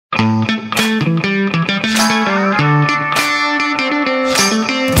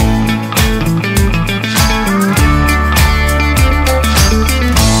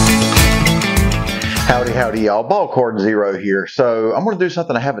Ball Card Zero here. So I'm going to do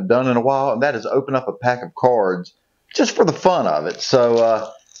something I haven't done in a while, and that is open up a pack of cards just for the fun of it.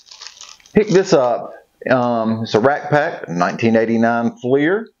 So pick this up. It's a rack pack, 1989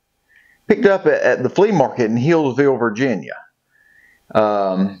 Fleer. Picked up at the flea market in Hillsville, Virginia.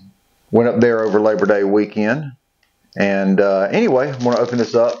 Went up there over Labor Day weekend. And anyway, I'm going to open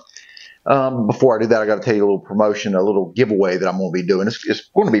this up. Before I do that, I got to tell you a little promotion, a little giveaway that I'm going to be doing. It's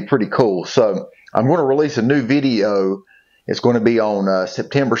going to be pretty cool. So I'm going to release a new video. It's going to be on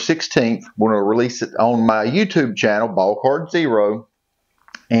September 16th. I'm going to release it on my YouTube channel, Ball Card Zero,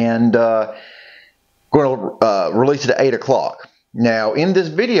 and going to release it at 8 o'clock. Now, in this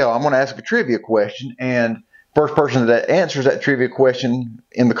video, I'm going to ask a trivia question, and first person that answers that trivia question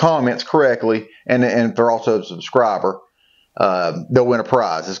in the comments correctly, and if they're also a subscriber, they'll win a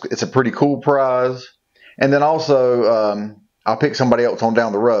prize. It's a pretty cool prize. And then also, I'll pick somebody else on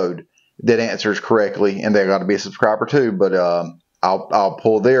down the road that answers correctly, and they got to be a subscriber too. But I'll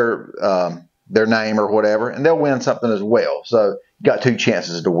pull their name or whatever, and they'll win something as well. So you got 2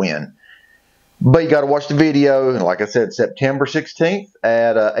 chances to win. But you got to watch the video, and like I said, September 16th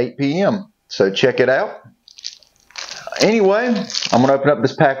at 8 p.m. So check it out. Anyway, I'm going to open up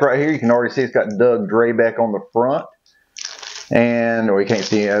this pack right here. You can already see it's got Doug Draybeck on the front. Or you can't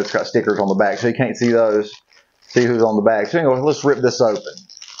see it. It's got stickers on the back, so you can't see those. See who's on the back. So anyway, let's rip this open.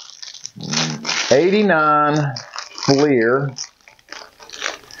 89 Fleer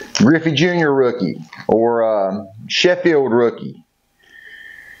Griffey Jr. rookie, or Sheffield rookie.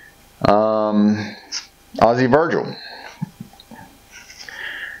 Ozzie Virgil.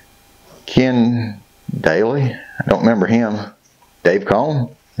 Ken Daly. I don't remember him. Dave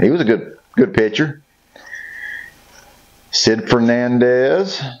Cone. He was a good pitcher. Sid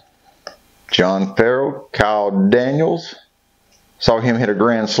Fernandez, John Farrell, Kyle Daniels. Saw him hit a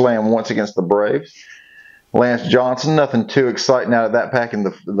grand slam once against the Braves. Lance Johnson, nothing too exciting out of that pack. In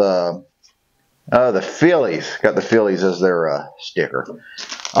the Phillies, got the Phillies as their sticker.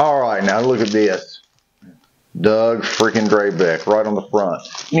 All right, now look at this. Doug freaking Draybeck right on the front.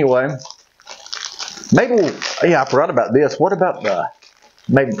 Anyway, maybe I forgot about this. What about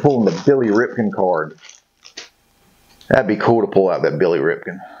maybe pulling the Billy Ripken card? That'd be cool to pull out that Billy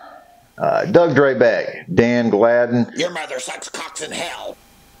Ripken. Doug Draybeck, Dan Gladden. Your mother sucks cocks in hell.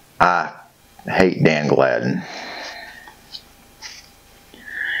 I hate Dan Gladden.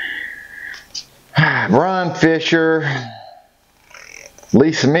 Brian Fisher,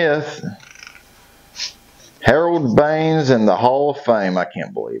 Lee Smith, Harold Baines in the Hall of Fame. I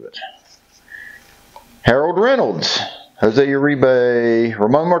can't believe it. Harold Reynolds, Jose Uribe,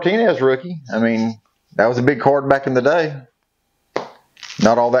 Ramon Martinez rookie. I mean, that was a big card back in the day.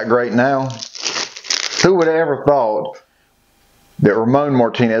 Not all that great now. Who would have ever thought that Ramon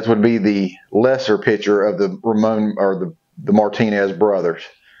Martinez would be the lesser pitcher of the Ramon or the Martinez brothers?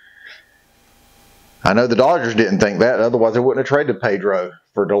 I know the Dodgers didn't think that. Otherwise, they wouldn't have traded Pedro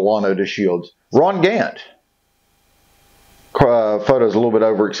for Delano DeShields. Ron Gant. Photo's a little bit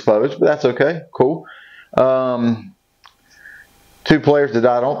overexposed, but that's okay. Cool. 2 players that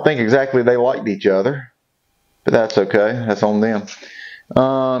I don't think exactly they liked each other, but that's okay. That's on them.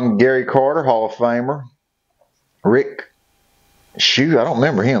 Gary Carter, Hall of Famer. Rick, I don't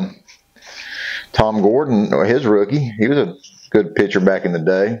remember him. Tom Gordon, his rookie. He was a good pitcher back in the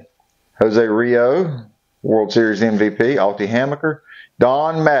day. Jose Rio, World Series MVP. Alty Hamaker.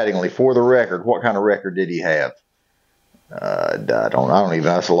 Don Mattingly, for the record. What kind of record did he have? I don't even,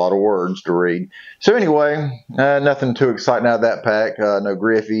 that's a lot of words to read. So anyway, nothing too exciting out of that pack. No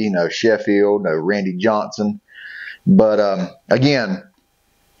Griffey, no Sheffield, no Randy Johnson. But again,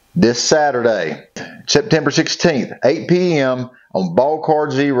 this Saturday, September 16th, 8 p.m. on Ball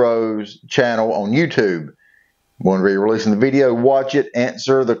Card Zero's channel on YouTube. I'm going to be releasing the video. Watch it,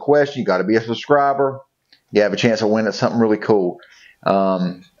 answer the question. You got to be a subscriber. You have a chance of winning something really cool.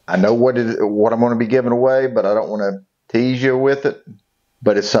 I know what I'm going to be giving away, but I don't want to tease you with it,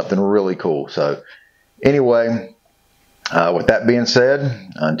 but it's something really cool. So anyway, with that being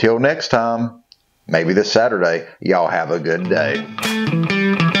said, until next time, maybe this Saturday, y'all have a good day.